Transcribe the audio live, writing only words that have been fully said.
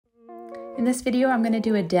In this video, I'm going to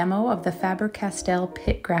do a demo of the Faber-Castell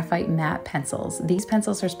Pitt Graphite Matt pencils. These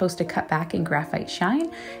pencils are supposed to cut back in graphite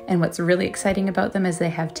shine, and what's really exciting about them is they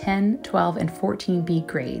have 10, 12, and 14B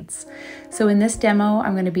grades. So in this demo,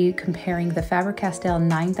 I'm going to be comparing the Faber-Castell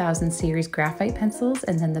 9000 series graphite pencils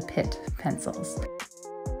and then the Pitt pencils.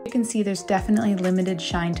 You can see there's definitely limited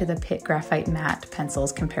shine to the Pitt Graphite Matte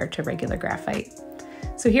pencils compared to regular graphite.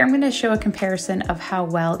 So here I'm going to show a comparison of how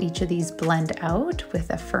well each of these blend out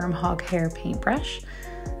with a firm hog hair paintbrush.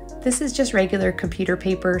 This is just regular computer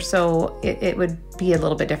paper, so it would be a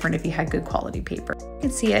little bit different if you had good quality paper. You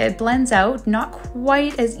can see it blends out, not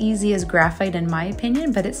quite as easy as graphite in my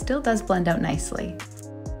opinion, but it still does blend out nicely.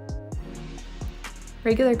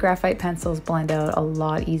 Regular graphite pencils blend out a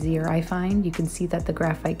lot easier, I find. You can see that the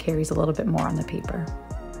graphite carries a little bit more on the paper.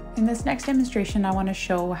 In this next demonstration, I want to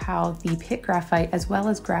show how the Pitt graphite as well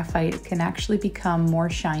as graphite can actually become more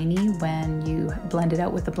shiny when you blend it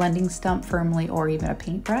out with a blending stump firmly or even a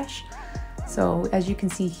paintbrush. So as you can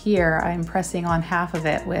see here, I'm pressing on half of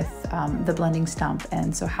it with the blending stump,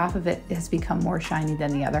 and so half of it has become more shiny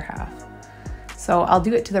than the other half. So I'll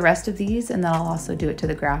do it to the rest of these, and then I'll also do it to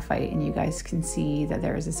the graphite, and you guys can see that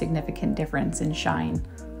there is a significant difference in shine.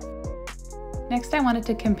 Next, I wanted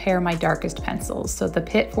to compare my darkest pencils. So the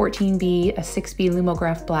Pitt 14B, a 6B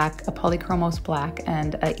Lumograph black, a polychromos black,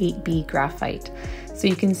 and a 8B graphite. So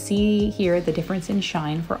you can see here the difference in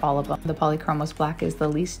shine for all of them. The polychromos black is the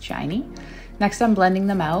least shiny. Next, I'm blending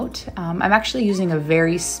them out. I'm actually using a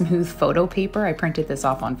very smooth photo paper. I printed this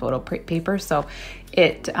off on photo paper, so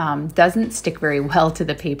it doesn't stick very well to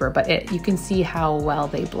the paper, but you can see how well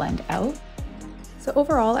they blend out. So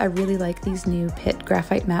overall, I really like these new Pitt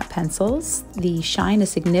Graphite Matte pencils. The shine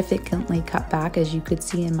is significantly cut back, as you could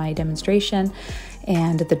see in my demonstration,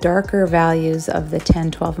 and the darker values of the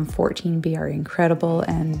 10, 12, and 14B are incredible,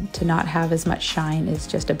 and to not have as much shine is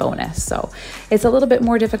just a bonus. So it's a little bit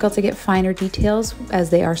more difficult to get finer details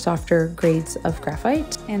as they are softer grades of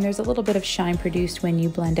graphite, and there's a little bit of shine produced when you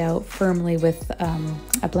blend out firmly with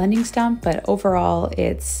a blending stump, but overall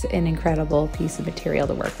it's an incredible piece of material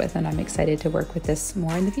to work with, and I'm excited to work with this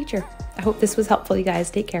more in the future. I hope this was helpful, you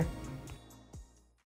guys. Take care.